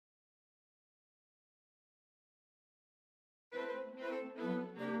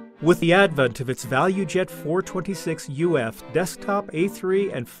With the advent of its ValueJet 426 UF desktop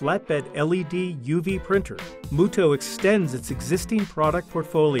A3 and flatbed LED UV printer, Mutoh extends its existing product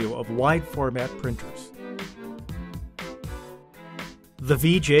portfolio of wide-format printers. The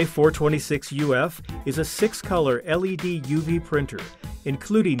VJ426UF is a 6-color LED UV printer,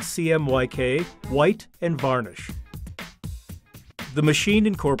 including CMYK, white, and varnish. The machine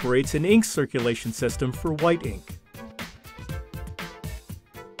incorporates an ink circulation system for white ink.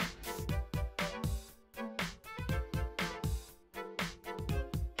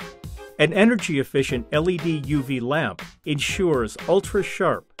 An energy-efficient LED UV lamp ensures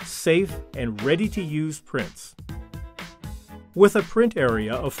ultra-sharp, safe, and ready-to-use prints. With a print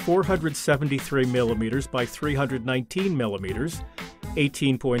area of 473 mm by 319 mm,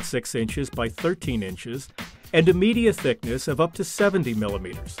 18.6 inches by 13 inches, and a media thickness of up to 70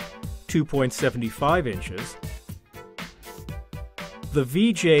 mm, 2.75 inches, the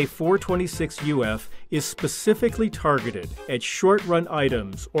VJ426UF is specifically targeted at short-run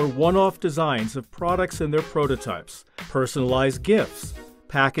items or one-off designs of products and their prototypes, personalized gifts,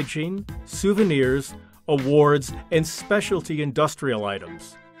 packaging, souvenirs, awards, and specialty industrial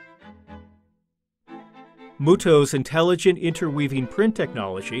items. Mutoh's intelligent interweaving print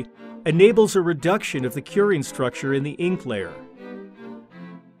technology enables a reduction of the curing structure in the ink layer.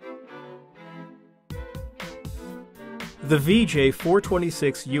 The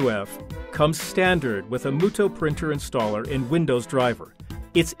VJ426UF comes standard with a Mutoh printer installer and Windows driver.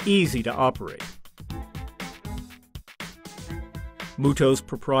 It's easy to operate. Mutoh's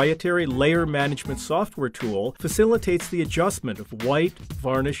proprietary layer management software tool facilitates the adjustment of white,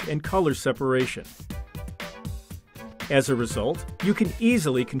 varnish, and color separation. As a result, you can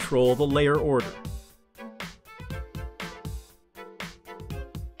easily control the layer order.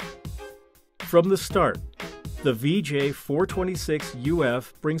 From the start, the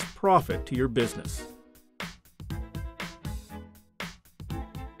VJ426UF brings profit to your business.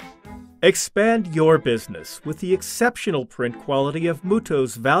 Expand your business with the exceptional print quality of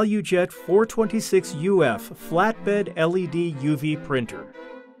Mutoh's ValueJet 426UF flatbed LED UV printer.